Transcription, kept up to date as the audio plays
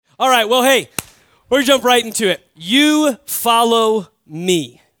All right, well, hey, we're going to jump right into it. You follow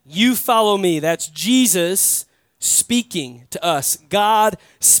me. You follow me. That's Jesus speaking to us, God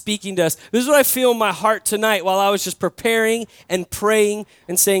speaking to us. This is what I feel in my heart tonight while I was just preparing and praying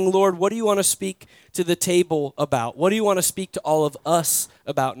and saying, Lord, what do you want to speak to the table about? What do you want to speak to all of us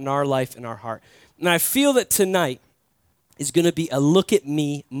about in our life and our heart? And I feel that tonight is going to be a look at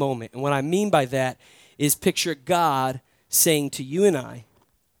me moment. And what I mean by that is picture God saying to you and I,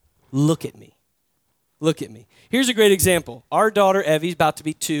 look at me. Look at me. Here's a great example. Our daughter, Evie's about to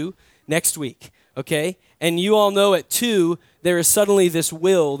be 2 next week, okay? And you all know at 2, there is suddenly this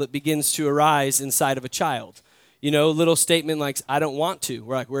will that begins to arise inside of a child. You know, little statement like, I don't want to.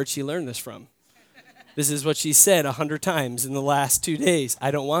 We're like, where'd she learn this from? This is what she said 100 times in the last 2 days. I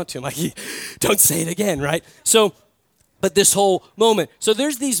don't want to. I'm like, don't say it again, right? So, but this whole moment. So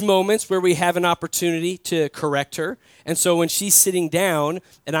there's these moments where we have an opportunity to correct her. And so when she's sitting down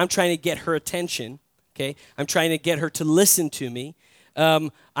and I'm trying to get her attention, okay, I'm trying to get her to listen to me,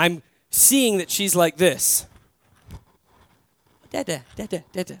 I'm seeing that she's like this. Dada, dada,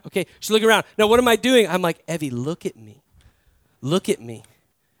 dada. Okay, she's looking around. Now, what am I doing? I'm like, Evie, look at me. Look at me.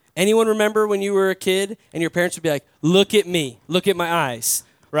 Anyone remember when you were a kid and your parents would be like, look at me. Look at my eyes,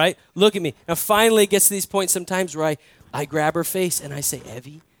 right? Look at me. Now, finally, it gets to these points sometimes where I grab her face and I say,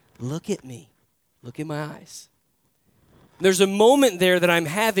 Evie, look at me. Look at my eyes. There's a moment there that I'm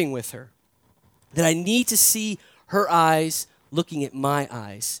having with her that I need to see her eyes looking at my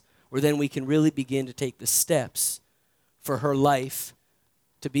eyes, where then we can really begin to take the steps for her life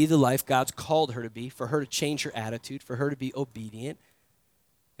to be the life God's called her to be, for her to change her attitude, for her to be obedient,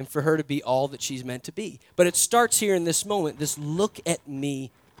 and for her to be all that she's meant to be. But it starts here in this moment, this look at me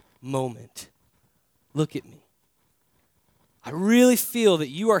moment. Look at me. I really feel that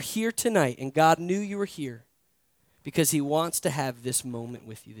you are here tonight, and God knew you were here because he wants to have this moment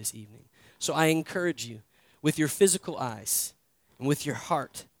with you this evening. So I encourage you, with your physical eyes and with your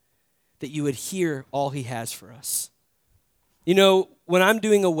heart, that you would hear all he has for us. You know, when I'm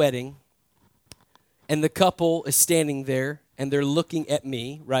doing a wedding and the couple is standing there and they're looking at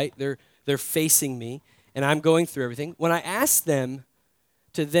me, right? They're facing me and I'm going through everything. When I ask them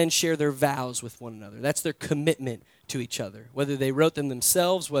to then share their vows with one another, that's their commitment to each other. Whether they wrote them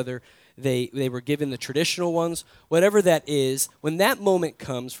themselves, whether they were given the traditional ones, whatever that is, when that moment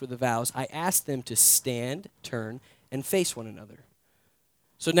comes for the vows, I ask them to stand, turn, and face one another.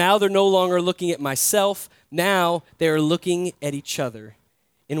 So now they're no longer looking at myself. Now they're looking at each other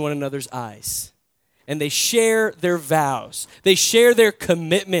in one another's eyes. And they share their vows. They share their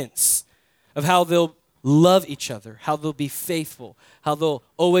commitments of how they'll love each other, how they'll be faithful, how they'll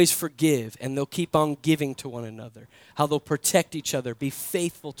always forgive, and they'll keep on giving to one another, how they'll protect each other, be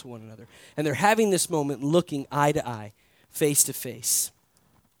faithful to one another. And they're having this moment looking eye to eye, face to face.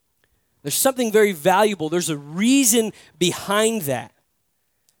 There's something very valuable. There's a reason behind that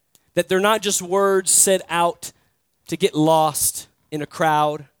they're not just words said out to get lost in a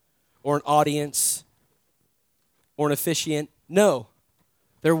crowd or an audience or an officiant. No,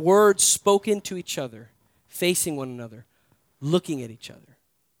 they're words spoken to each other, facing one another, looking at each other.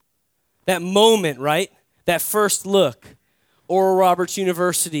 That moment, right? That first look. Oral Roberts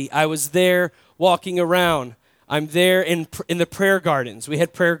University, I was there walking around. I'm there in the prayer gardens. We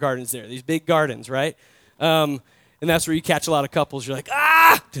had prayer gardens there, these big gardens, right? And that's where you catch a lot of couples. You're like,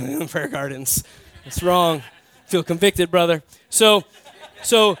 prayer gardens. That's wrong. Feel convicted, brother. So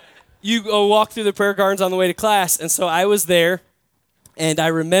you go walk through the prayer gardens on the way to class. And so I was there, and I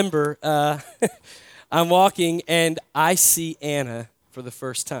remember I'm walking, and I see Anna for the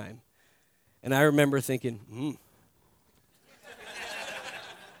first time. And I remember thinking,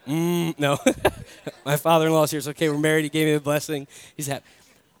 no. My father-in-law's here. It's okay, we're married. He gave me the blessing. He's happy.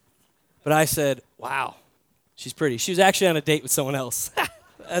 But I said, wow. She's pretty. She was actually on a date with someone else.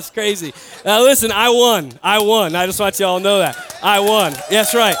 That's crazy. Now listen, I won. I just want you all to know that. I won.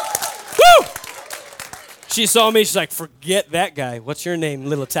 That's right. Woo! She saw me. She's like, forget that guy. What's your name,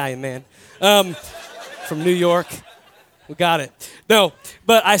 little Italian man? From New York. We got it. No,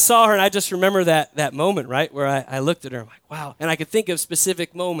 but I saw her, and I just remember that moment, right, where I looked at her. I'm like, wow. And I could think of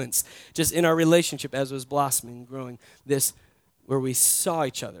specific moments just in our relationship as it was blossoming, growing, this where we saw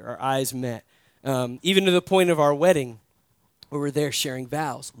each other, our eyes met. Even to the point of our wedding, where we're there sharing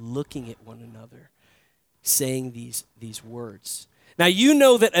vows, looking at one another, saying these words. Now, you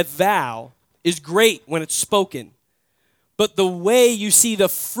know that a vow is great when it's spoken, but the way you see the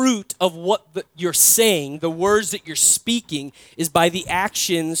fruit of what you're saying, the words that you're speaking, is by the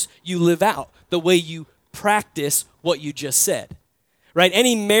actions you live out, the way you practice what you just said, right?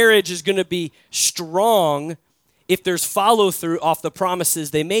 Any marriage is going to be strong if there's follow through off the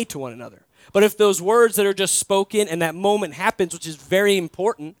promises they made to one another. But if those words that are just spoken and that moment happens, which is very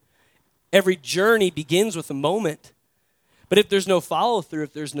important, every journey begins with a moment. But if there's no follow through,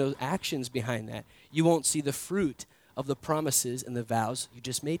 if there's no actions behind that, you won't see the fruit of the promises and the vows you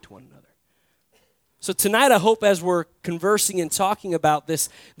just made to one another. So tonight, I hope as we're conversing and talking about this,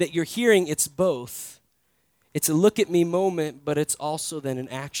 that you're hearing it's both. It's a look at me moment, but it's also then an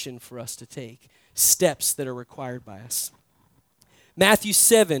action for us to take, steps that are required by us. Matthew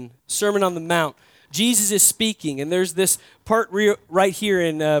 7, Sermon on the Mount. Jesus is speaking, and there's this part right here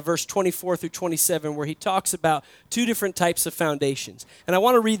in verse 24 through 27 where he talks about two different types of foundations. And I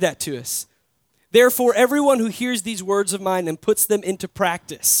want to read that to us. Therefore, everyone who hears these words of mine and puts them into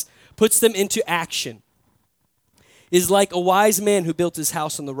practice, puts them into action, is like a wise man who built his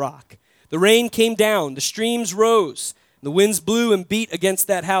house on the rock. The rain came down, the streams rose, the winds blew and beat against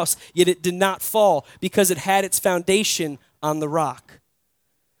that house, yet it did not fall because it had its foundation on the rock.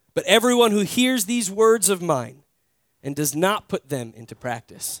 But everyone who hears these words of mine and does not put them into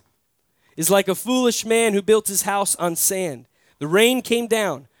practice is like a foolish man who built his house on sand. The rain came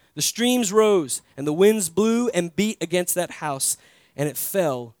down, the streams rose, and the winds blew and beat against that house, and it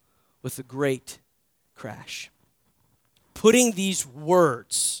fell with a great crash. Putting these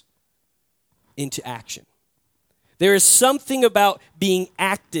words into action. There is something about being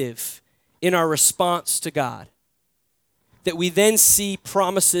active in our response to God that we then see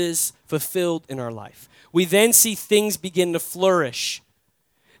promises fulfilled in our life. We then see things begin to flourish.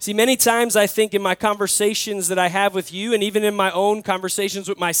 See, many times I think in my conversations that I have with you and even in my own conversations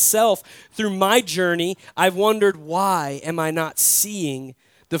with myself through my journey, I've wondered, why am I not seeing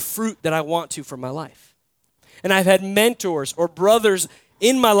the fruit that I want to for my life? And I've had mentors or brothers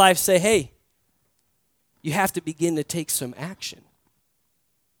in my life say, hey, you have to begin to take some action.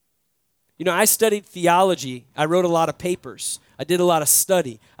 You know, I studied theology. I wrote a lot of papers. I did a lot of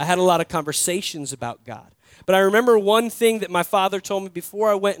study. I had a lot of conversations about God. But I remember one thing that my father told me before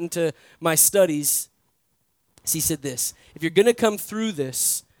I went into my studies. He said this: if you're going to come through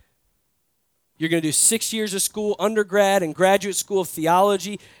this, you're going to do 6 years of school, undergrad and graduate school of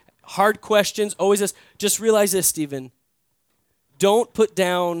theology, hard questions, always this. Just realize this, Stephen. Don't put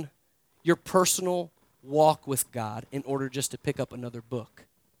down your personal walk with God in order just to pick up another book.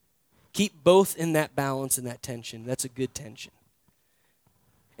 Keep both in that balance and that tension. That's a good tension.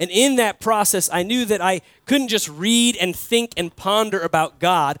 And in that process, I knew that I couldn't just read and think and ponder about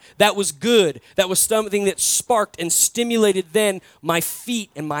God. That was good. That was something that sparked and stimulated then my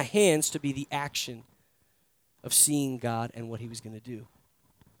feet and my hands to be the action of seeing God and what he was going to do.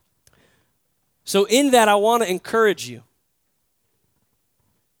 So in that, I want to encourage you.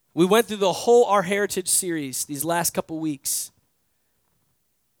 We went through the whole Our Heritage series these last couple weeks.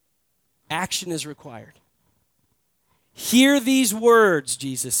 Action is required. Hear these words,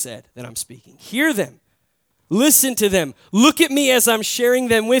 Jesus said, that I'm speaking. Hear them. Listen to them. Look at me as I'm sharing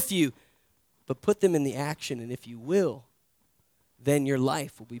them with you. But put them in the action, and if you will, then your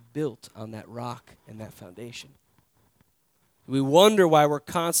life will be built on that rock and that foundation. We wonder why we're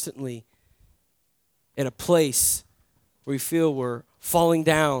constantly in a place where we feel we're falling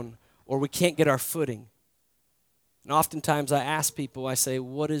down or we can't get our footing. And oftentimes I ask people, I say,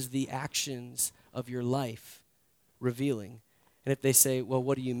 what is the actions of your life revealing? And if they say, well,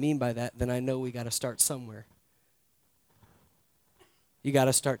 what do you mean by that? Then I know we got to start somewhere. You got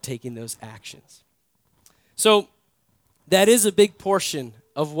to start taking those actions. So that is a big portion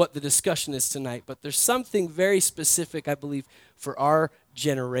of what the discussion is tonight, but there's something very specific, I believe, for our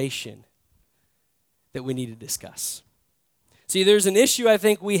generation that we need to discuss. See, there's an issue I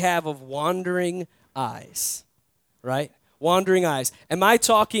think we have of wandering eyes. Right? Wandering eyes. Am I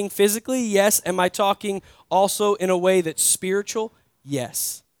talking physically? Yes. Am I talking also in a way that's spiritual?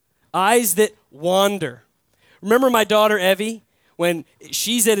 Yes. Eyes that wander. Remember my daughter Evie? When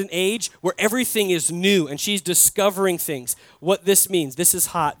she's at an age where everything is new and she's discovering things. What this means. This is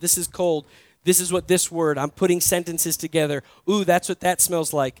hot. This is cold. This is what this word. I'm putting sentences together. Ooh, that's what that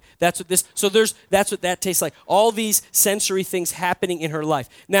smells like. That's what this. So that's what that tastes like. All these sensory things happening in her life.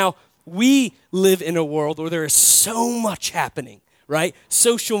 Now, we live in a world where there is so much happening, right?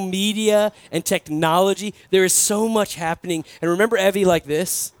 Social media and technology, there is so much happening. And remember Evie like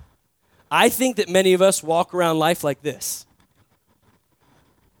this? I think that many of us walk around life like this,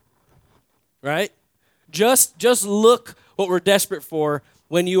 right? Just look what we're desperate for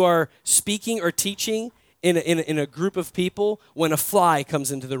when you are speaking or teaching in a group of people when a fly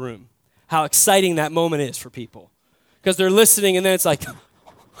comes into the room. How exciting that moment is for people. Because they're listening and then it's like...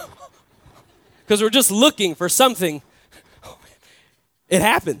 Because we're just looking for something. It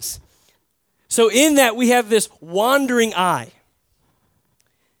happens. So in that, we have this wandering eye.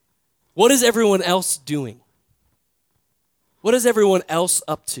 What is everyone else doing? What is everyone else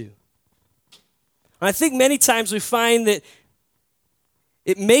up to? And I think many times we find that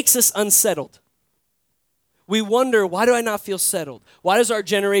it makes us unsettled. We wonder, why do I not feel settled? Why does our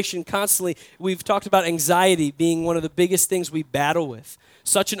generation constantly, we've talked about anxiety being one of the biggest things we battle with.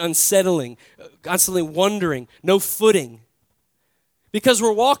 Such an unsettling, constantly wondering, no footing. Because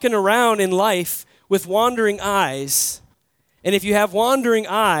we're walking around in life with wandering eyes. And if you have wandering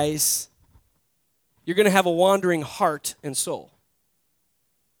eyes, you're going to have a wandering heart and soul.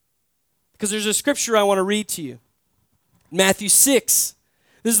 Because there's a scripture I want to read to you. Matthew 6.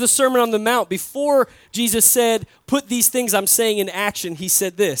 This is the Sermon on the Mount. Before Jesus said, put these things I'm saying in action, he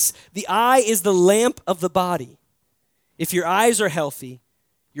said this: the eye is the lamp of the body. If your eyes are healthy,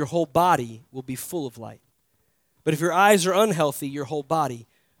 your whole body will be full of light. But if your eyes are unhealthy, your whole body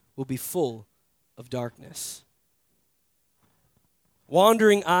will be full of darkness.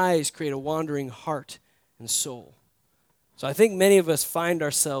 Wandering eyes create a wandering heart and soul. So I think many of us find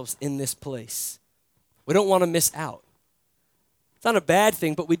ourselves in this place. We don't want to miss out. It's not a bad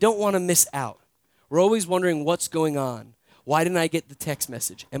thing, but we don't want to miss out. We're always wondering what's going on. Why didn't I get the text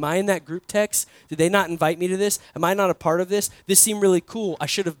message? Am I in that group text? Did they not invite me to this? Am I not a part of this? This seemed really cool. I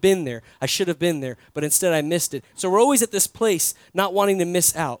should have been there. I should have been there, but instead I missed it. So we're always at this place, not wanting to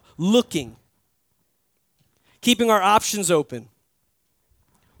miss out, looking, keeping our options open.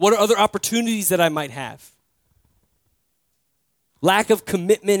 What are other opportunities that I might have? Lack of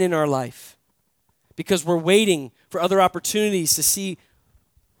commitment in our life because we're waiting for other opportunities to see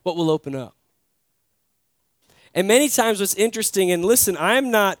what will open up. And many times what's interesting, and listen,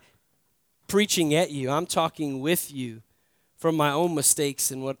 I'm not preaching at you. I'm talking with you from my own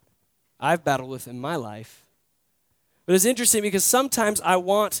mistakes and what I've battled with in my life. But it's interesting because sometimes I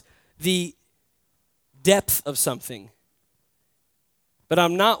want the depth of something, but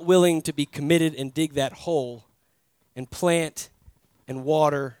I'm not willing to be committed and dig that hole and plant and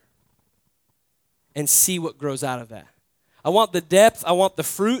water and see what grows out of that. I want the depth, I want the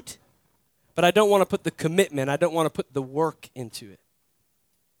fruit, but I don't want to put the commitment, I don't want to put the work into it.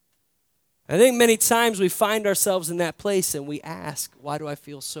 I think many times we find ourselves in that place and we ask, why do I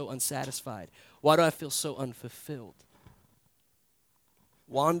feel so unsatisfied? Why do I feel so unfulfilled?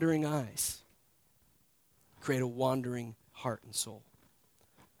 Wandering eyes create a wandering heart and soul.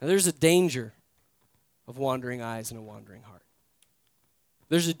 Now there's a danger of wandering eyes and a wandering heart.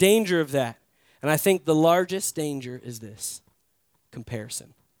 There's a danger of that. And I think the largest danger is this: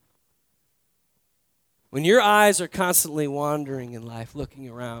 comparison. When your eyes are constantly wandering in life, looking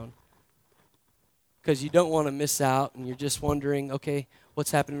around, because you don't want to miss out and you're just wondering, okay,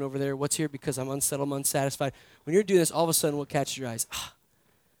 what's happening over there? What's here? Because I'm unsettled, I'm unsatisfied. When you're doing this, all of a sudden what catches your eyes?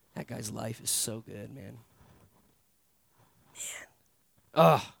 That guy's life is so good, man.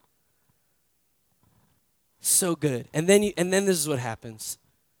 So good. And then this is what happens.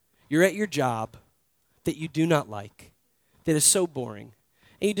 You're at your job that you do not like, that is so boring,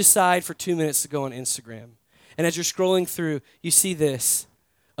 and you decide for 2 minutes to go on Instagram. And as you're scrolling through, you see this,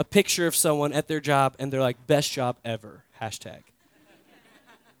 a picture of someone at their job, and they're like, best job ever, hashtag.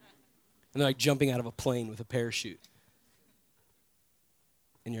 And they're like jumping out of a plane with a parachute.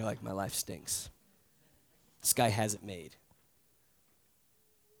 And you're like, my life stinks. This guy has it made.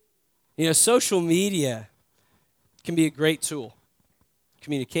 You know, social media can be a great tool.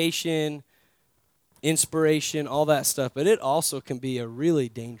 Communication, inspiration, all that stuff. But it also can be a really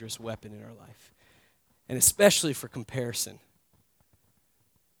dangerous weapon in our life. And especially for comparison.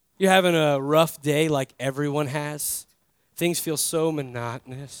 You're having a rough day like everyone has. Things feel so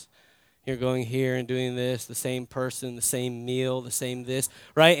monotonous. You're going here and doing this, the same person, the same meal, the same this,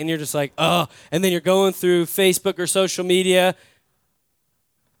 right? And you're just like, oh. And then you're going through Facebook or social media.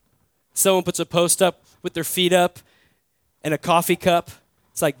 Someone puts a post up with their feet up and a coffee cup.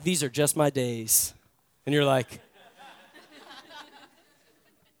 It's like, these are just my days. And you're like,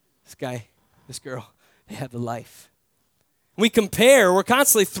 this guy, this girl, they have the life. We compare. We're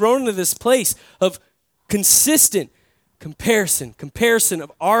constantly thrown into this place of consistent comparison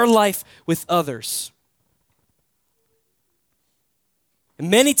of our life with others.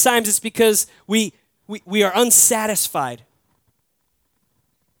 And many times it's because we are unsatisfied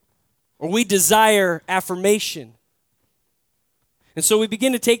or we desire affirmation. And so we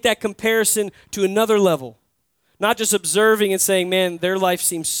begin to take that comparison to another level, not just observing and saying, man, their life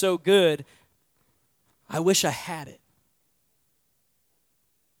seems so good. I wish I had it.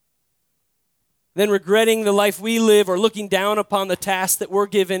 Then regretting the life we live or looking down upon the tasks that we're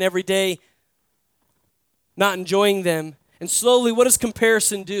given every day, not enjoying them. And slowly, what does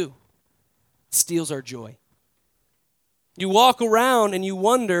comparison do? It steals our joy. You walk around and you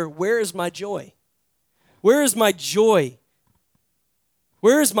wonder, where is my joy? Where is my joy?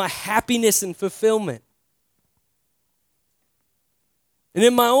 Where is my happiness and fulfillment? And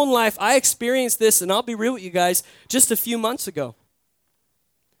in my own life, I experienced this, and I'll be real with you guys, just a few months ago.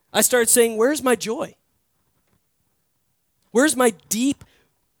 I started saying, where's my joy? Where's my deep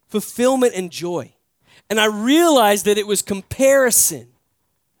fulfillment and joy? And I realized that it was comparison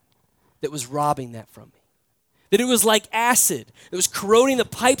that was robbing that from me. That it was like acid that was corroding the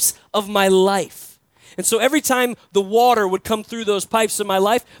pipes of my life. And so every time the water would come through those pipes of my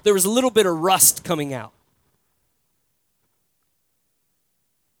life, there was a little bit of rust coming out.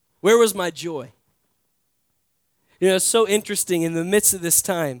 Where was my joy? You know, it's so interesting in the midst of this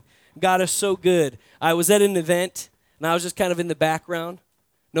time. God is so good. I was at an event, and I was just kind of in the background.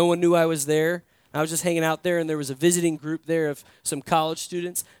 No one knew I was there. I was just hanging out there, and there was a visiting group there of some college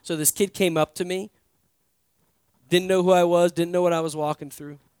students. So this kid came up to me, didn't know who I was, didn't know what I was walking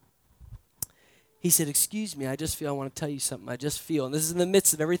through. He said, excuse me, I want to tell you something. I just feel, and this is in the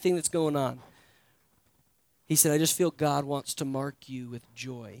midst of everything that's going on. He said, I just feel God wants to mark you with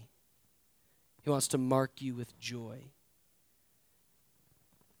joy. He wants to mark you with joy.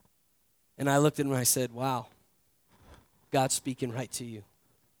 And I looked at him and I said, wow, God's speaking right to you.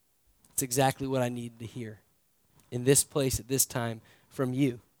 It's exactly what I needed to hear in this place at this time from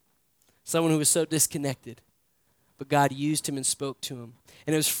you. Someone who was so disconnected, but God used him and spoke to him.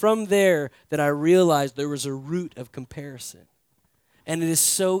 And it was from there that I realized there was a root of comparison. And it is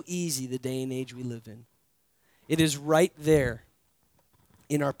so easy the day and age we live in. It is right there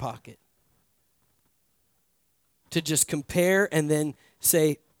in our pocket. To just compare and then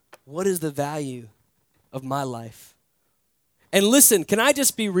say, what is the value of my life? And listen, can I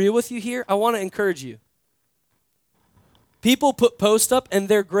just be real with you here? I want to encourage you. People put posts up and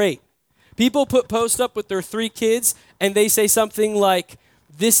they're great. People put posts up with their 3 kids and they say something like,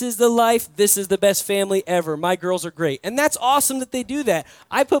 this is the life, this is the best family ever. My girls are great. And that's awesome that they do that.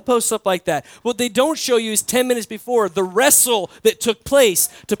 I put posts up like that. What they don't show you is 10 minutes before the wrestle that took place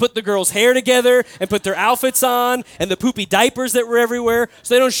to put the girls' hair together and put their outfits on and the poopy diapers that were everywhere.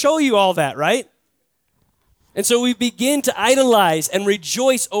 So they don't show you all that, right? And so we begin to idolize and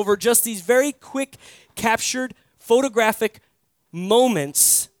rejoice over just these very quick, captured, photographic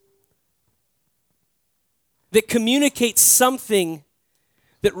moments that communicate something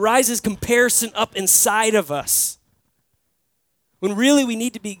that rises comparison up inside of us. When really we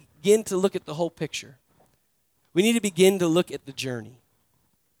need to begin to look at the whole picture. We need to begin to look at the journey.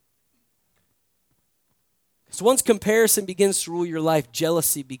 So once comparison begins to rule your life,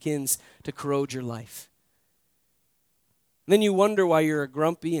 jealousy begins to corrode your life. And then you wonder why you're a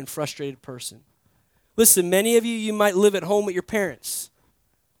grumpy and frustrated person. Listen, many of you might live at home with your parents.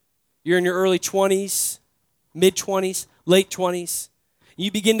 You're in your early 20s, mid-20s, late 20s. You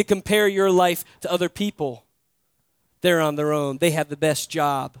begin to compare your life to other people. They're on their own. They have the best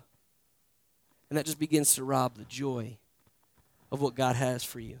job. And that just begins to rob the joy of what God has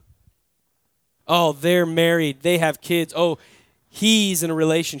for you. Oh, they're married. They have kids. Oh, he's in a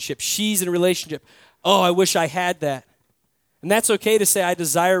relationship. She's in a relationship. Oh, I wish I had that. And that's okay to say, I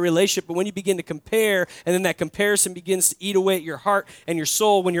desire a relationship, but when you begin to compare, and then that comparison begins to eat away at your heart and your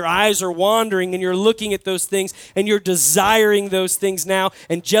soul, when your eyes are wandering and you're looking at those things and you're desiring those things now,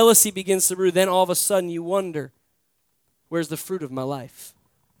 and jealousy begins to brew, then all of a sudden you wonder, where's the fruit of my life?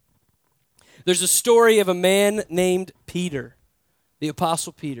 There's a story of a man named Peter, the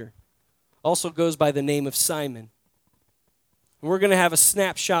Apostle Peter, also goes by the name of Simon. And we're going to have a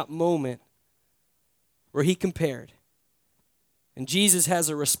snapshot moment where he compared. And Jesus has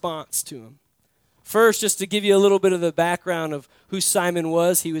a response to him. First, just to give you a little bit of the background of who Simon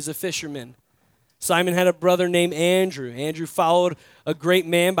was, he was a fisherman. Simon had a brother named Andrew. Andrew followed a great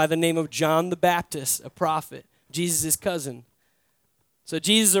man by the name of John the Baptist, a prophet, Jesus' cousin. So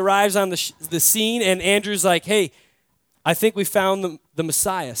Jesus arrives on the scene, and Andrew's like, hey, I think we found the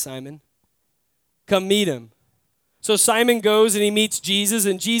Messiah, Simon. Come meet him. So Simon goes and he meets Jesus,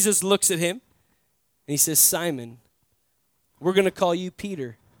 and Jesus looks at him, and he says, Simon, we're going to call you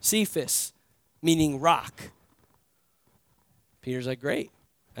Peter, Cephas, meaning rock. Peter's like, great.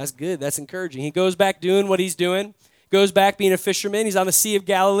 That's good. That's encouraging. He goes back doing what he's doing, goes back being a fisherman. He's on the Sea of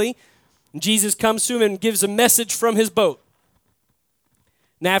Galilee. And Jesus comes to him and gives a message from his boat.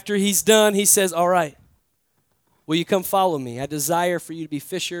 And after he's done, he says, all right, will you come follow me? I desire for you to be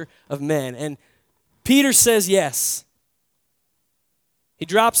fisher of men. And Peter says yes. He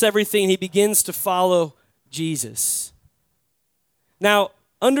drops everything and he begins to follow Jesus. Now,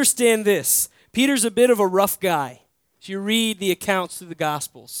 understand this. Peter's a bit of a rough guy. If you read the accounts through the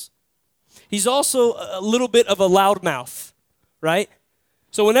Gospels. He's also a little bit of a loudmouth, right?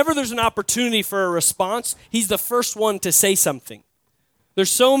 So whenever there's an opportunity for a response, he's the first one to say something.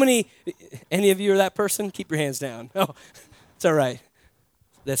 There's so many, any of you are that person? Keep your hands down. Oh, it's all right.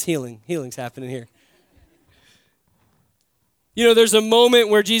 That's healing. Healing's happening here. You know, there's a moment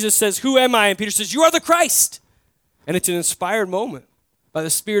where Jesus says, "Who am I?" And Peter says, "You are the Christ." And it's an inspired moment by the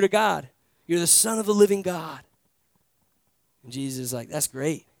Spirit of God. You're the Son of the living God. And Jesus is like, that's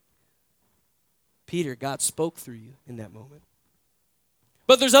great. Peter, God spoke through you in that moment.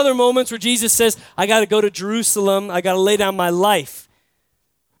 But there's other moments where Jesus says, I got to go to Jerusalem. I got to lay down my life.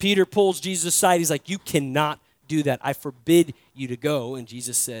 Peter pulls Jesus aside. He's like, you cannot do that. I forbid you to go. And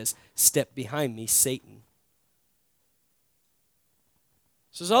Jesus says, step behind me, Satan.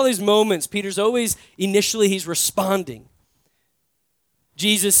 So there's all these moments. Peter's always, initially, he's responding.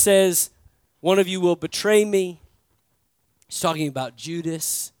 Jesus says, one of you will betray me. He's talking about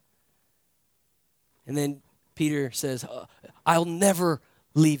Judas. And then Peter says, I'll never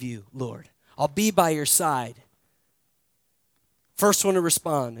leave you, Lord. I'll be by your side. First one to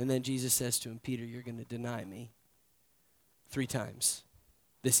respond. And then Jesus says to him, Peter, you're going to deny me 3 times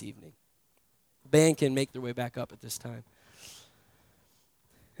this evening. The band can make their way back up at this time.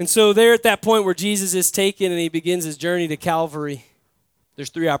 And so there at that point where Jesus is taken and he begins his journey to Calvary, there's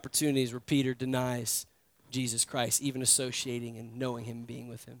 3 opportunities where Peter denies Jesus Christ, even associating and knowing him, being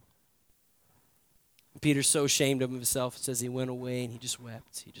with him. And Peter's so ashamed of himself, it says he went away and he just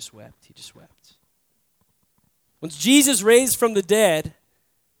wept, he just wept, he just wept. Once Jesus raised from the dead,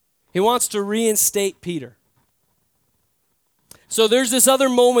 he wants to reinstate Peter. So there's this other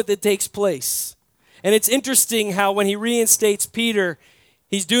moment that takes place. And it's interesting how when he reinstates Peter,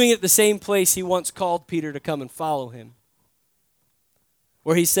 he's doing it at the same place he once called Peter to come and follow him.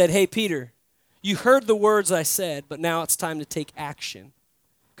 Where he said, hey, Peter, you heard the words I said, but now it's time to take action.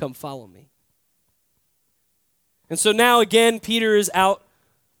 Come follow me. And so now again, Peter is out.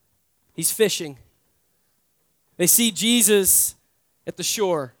 He's fishing. They see Jesus at the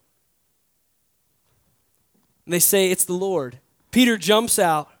shore. And they say, it's the Lord. Peter jumps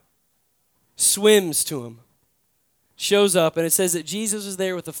out, swims to him, shows up, and it says that Jesus was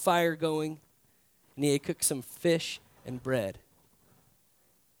there with a fire going, and he had cooked some fish and bread.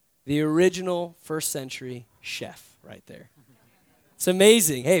 The original first century chef right there. It's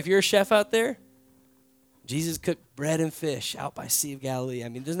amazing. Hey, if you're a chef out there, Jesus cooked bread and fish out by Sea of Galilee. I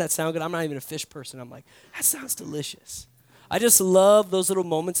mean, doesn't that sound good? I'm not even a fish person. I'm like, that sounds delicious. I just love those little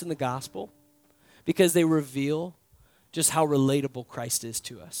moments in the gospel because they reveal just how relatable Christ is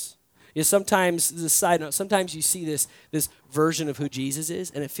to us. You know, sometimes, as a side note, sometimes you see this version of who Jesus is,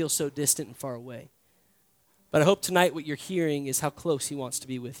 and it feels so distant and far away. But I hope tonight what you're hearing is how close he wants to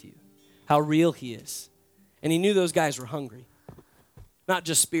be with you, how real he is. And he knew those guys were hungry, not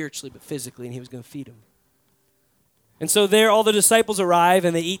just spiritually, but physically, and he was going to feed them. And so there, all the disciples arrive,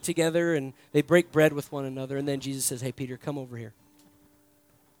 and they eat together, and they break bread with one another, and then Jesus says, hey, Peter, come over here.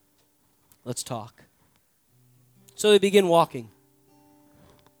 Let's talk. So they begin walking.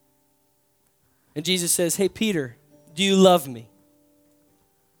 And Jesus says, hey, Peter, do you love me?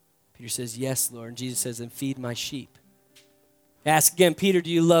 Peter says, yes, Lord. And Jesus says, then feed my sheep. Ask again, Peter,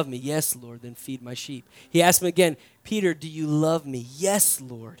 do you love me? Yes, Lord, then feed my sheep. He asked him again, Peter, do you love me? Yes,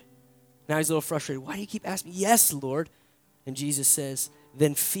 Lord. Now he's a little frustrated. Why do you keep asking me? Yes, Lord. And Jesus says,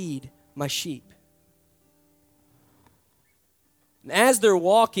 then feed my sheep. And as they're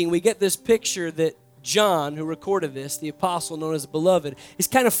walking, we get this picture that John, who recorded this, the apostle known as the Beloved, is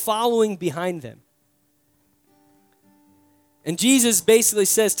kind of following behind them. And Jesus basically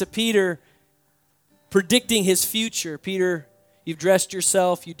says to Peter, predicting his future, Peter, you've dressed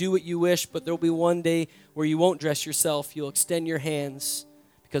yourself, you do what you wish, but there'll be one day where you won't dress yourself. You'll extend your hands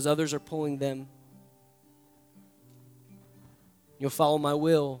because others are pulling them. You'll follow my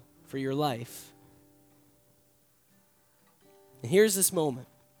will for your life. And here's this moment.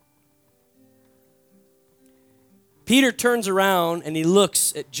 Peter turns around and he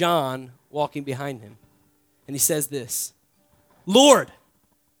looks at John walking behind him. And he says this, Lord,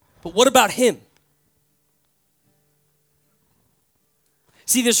 but what about him?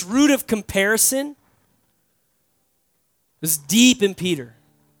 See, this root of comparison was deep in Peter.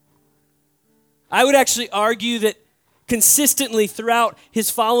 I would actually argue that consistently throughout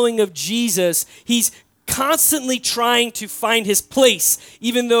his following of Jesus, he's constantly trying to find his place,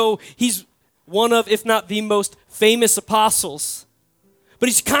 even though he's one of, if not the most famous apostles. But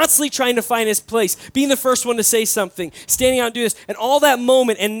he's constantly trying to find his place, being the first one to say something, standing out and do this, and all that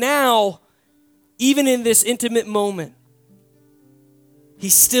moment. And now, even in this intimate moment,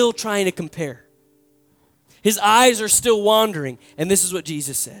 he's still trying to compare. His eyes are still wandering. And this is what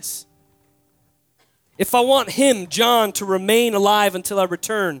Jesus says. If I want him, John, to remain alive until I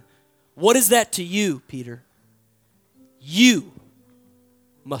return, what is that to you, Peter? You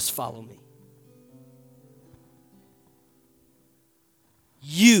must follow me.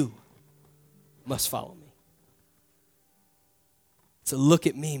 You must follow me. It's a look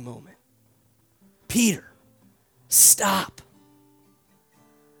at me moment. Peter, stop.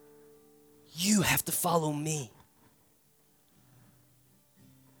 You have to follow me.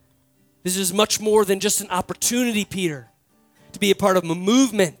 This is much more than just an opportunity, Peter, to be a part of a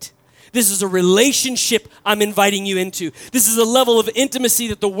movement. This is a relationship I'm inviting you into. This is a level of intimacy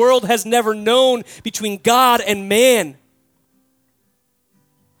that the world has never known between God and man.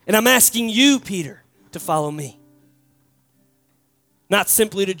 And I'm asking you, Peter, to follow me. Not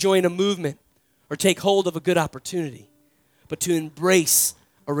simply to join a movement or take hold of a good opportunity, but to embrace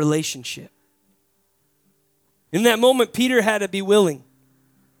a relationship. In that moment, Peter had to be willing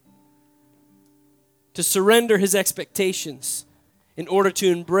to surrender his expectations in order to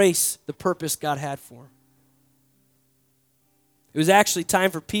embrace the purpose God had for him. It was actually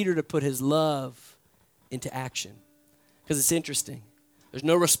time for Peter to put his love into action. Because it's interesting. There's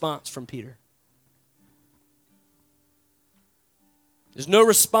no response from Peter. There's no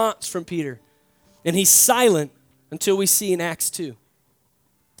response from Peter. And he's silent until we see in Acts 2.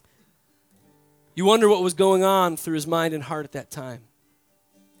 You wonder what was going on through his mind and heart at that time.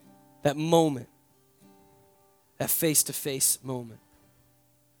 That moment. That face-to-face moment.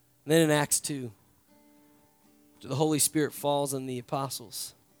 And then in Acts 2, the Holy Spirit falls on the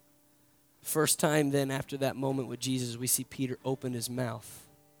apostles. First time then after that moment with Jesus, we see Peter open his mouth.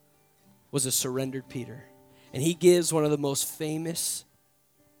 Was a surrendered Peter. And he gives one of the most famous,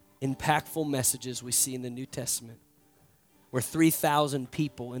 impactful messages we see in the New Testament, where 3,000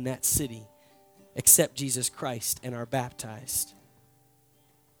 people in that city accept Jesus Christ and are baptized.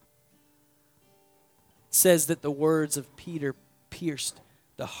 It says that the words of Peter pierced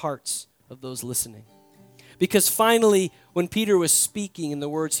the hearts of those listening. Because finally, when Peter was speaking and the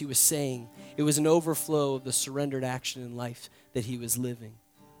words he was saying, it was an overflow of the surrendered action in life that he was living.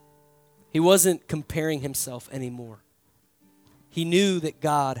 He wasn't comparing himself anymore. He knew that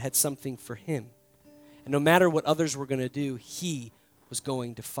God had something for him. And no matter what others were going to do, he was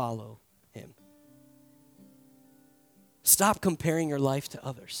going to follow him. Stop comparing your life to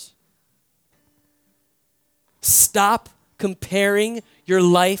others. Stop comparing your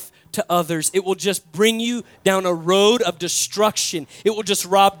life to others. It will just bring you down a road of destruction. It will just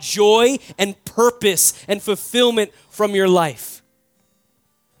rob joy and purpose and fulfillment from your life.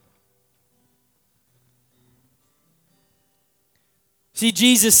 See,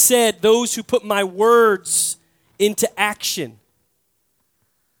 Jesus said, those who put my words into action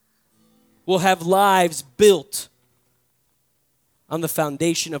will have lives built on the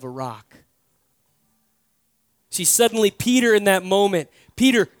foundation of a rock. See, suddenly Peter in that moment,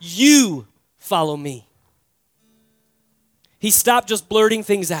 Peter, you follow me. He stopped just blurting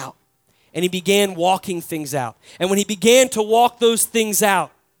things out, and he began walking things out. And when he began to walk those things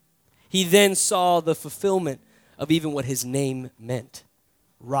out, he then saw the fulfillment of even what his name meant.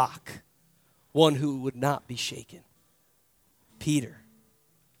 Rock, one who would not be shaken. Peter,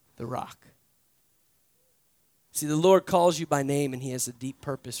 the rock. See, the Lord calls you by name, and he has a deep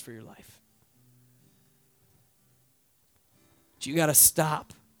purpose for your life. But you got to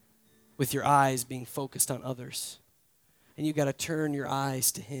stop with your eyes being focused on others. And you got to turn your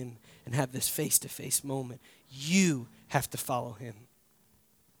eyes to him and have this face-to-face moment. You have to follow him.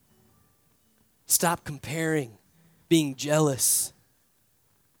 Stop comparing, being jealous.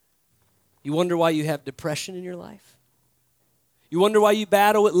 You wonder why you have depression in your life? You wonder why you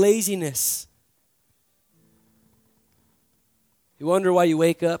battle with laziness? You wonder why you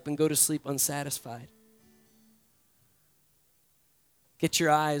wake up and go to sleep unsatisfied? Get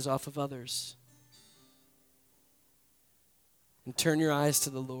your eyes off of others and turn your eyes to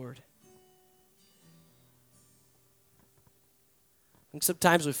the Lord. And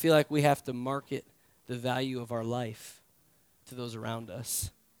sometimes we feel like we have to market the value of our life to those around us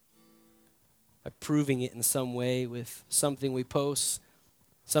by proving it in some way with something we post,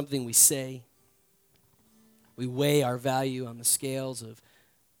 something we say. We weigh our value on the scales of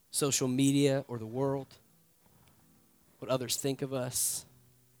social media or the world, what others think of us.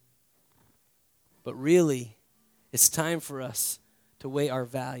 But really, it's time for us to weigh our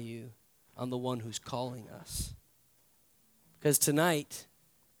value on the one who's calling us. Because tonight,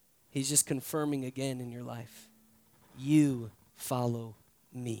 he's just confirming again in your life, you follow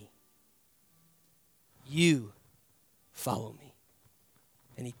me. You follow me.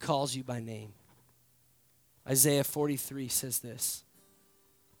 And he calls you by name. Isaiah 43 says this,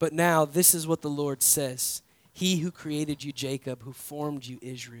 But now this is what the Lord says. He who created you, Jacob, who formed you,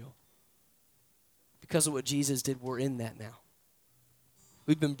 Israel. Because of what Jesus did, we're in that now.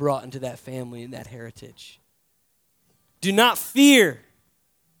 We've been brought into that family and that heritage. Do not fear,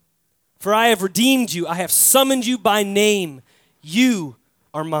 for I have redeemed you. I have summoned you by name. You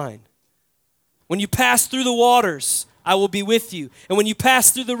are mine. When you pass through the waters, I will be with you. And when you pass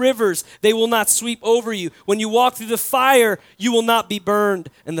through the rivers, they will not sweep over you. When you walk through the fire, you will not be burned,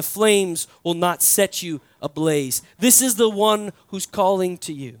 and the flames will not set you ablaze. This is the one who's calling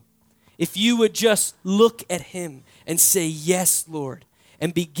to you. If you would just look at him and say, yes, Lord,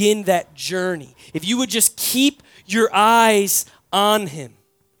 and begin that journey. If you would just keep your eyes on him,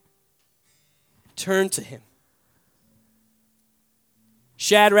 turn to him.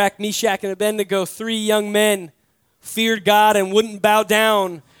 Shadrach, Meshach, and Abednego, 3 young men, feared God and wouldn't bow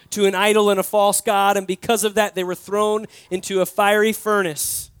down to an idol and a false god, and because of that, they were thrown into a fiery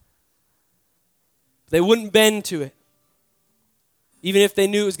furnace. They wouldn't bend to it, even if they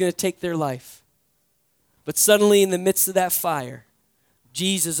knew it was going to take their life. But suddenly, in the midst of that fire,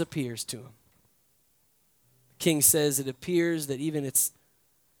 Jesus appears to him. The king says it appears that even it's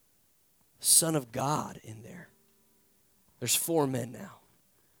Son of God in there. There's 4 men now.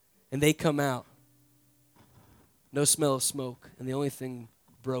 And they come out. No smell of smoke. And the only thing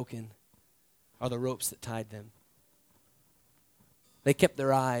broken are the ropes that tied them. They kept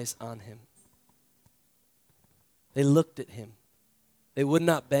their eyes on him. They looked at him. They would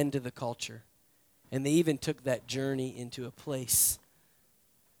not bend to the culture. And they even took that journey into a place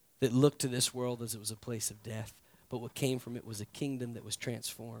that looked to this world as it was a place of death. But what came from it was a kingdom that was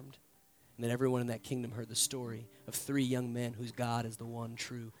transformed. And then everyone in that kingdom heard the story of 3 young men whose God is the one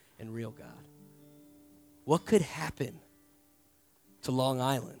true and real God. What could happen to Long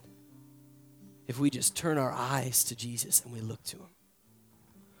Island if we just turn our eyes to Jesus and we look to him?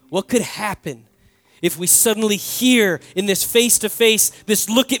 What could happen if we suddenly hear in this face-to-face, this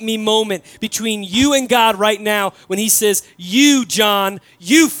look-at-me moment between you and God right now when he says, you, John,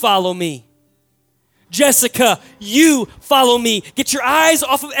 you follow me. Jessica, you follow me. Get your eyes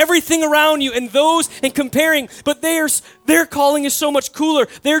off of everything around you and those and comparing. But their calling is so much cooler.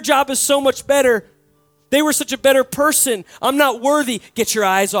 Their job is so much better. They were such a better person. I'm not worthy. Get your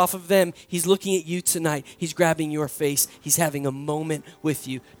eyes off of them. He's looking at you tonight. He's grabbing your face. He's having a moment with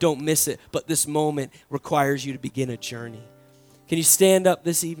you. Don't miss it. But this moment requires you to begin a journey. Can you stand up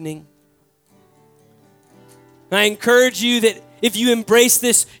this evening? I encourage you that if you embrace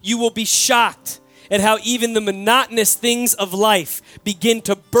this, you will be shocked at how even the monotonous things of life begin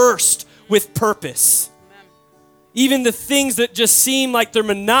to burst with purpose. Even the things that just seem like they're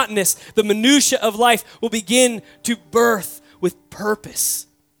monotonous, the minutia of life will begin to birth with purpose.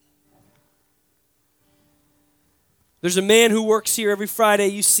 There's a man who works here every Friday.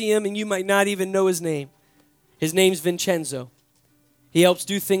 You see him and you might not even know his name. His name's Vincenzo. He helps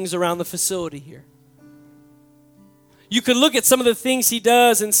do things around the facility here. You could look at some of the things he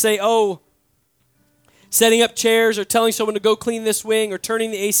does and say, oh, setting up chairs or telling someone to go clean this wing or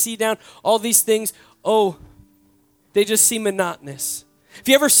turning the AC down, all these things, oh, they just seem monotonous. If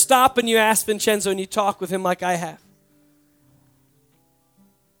you ever stop and you ask Vincenzo and you talk with him like I have,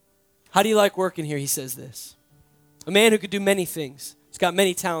 how do you like working here? He says this. A man who could do many things. He's got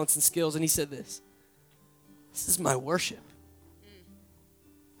many talents and skills, and he said this. This is my worship.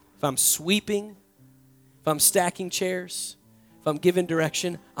 If I'm sweeping, if I'm stacking chairs, if I'm giving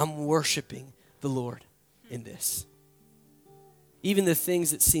direction, I'm worshiping the Lord in this. Even the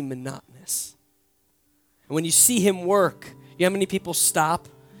things that seem monotonous. And when you see him work, you know how many people stop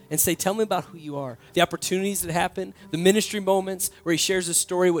and say, tell me about who you are. The opportunities that happen, the ministry moments where he shares his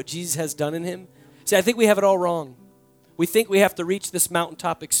story, what Jesus has done in him. See, I think we have it all wrong. We think we have to reach this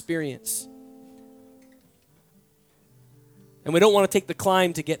mountaintop experience. And we don't want to take the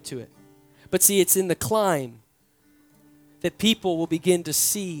climb to get to it. But see, it's in the climb that people will begin to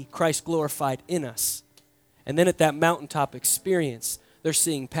see Christ glorified in us. And then at that mountaintop experience, they're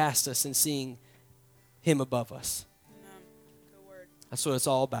seeing past us and seeing him above us. Good word. That's what it's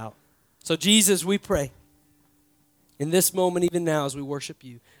all about. So Jesus, we pray, in this moment, even now as we worship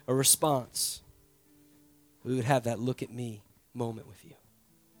you, a response. We would have that look at me moment with you.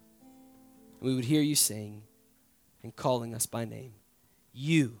 And we would hear you saying and calling us by name,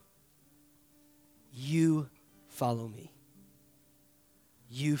 you follow me.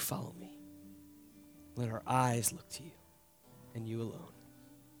 You follow me. Let our eyes look to you and you alone.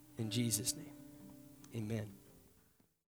 In Jesus' name, amen.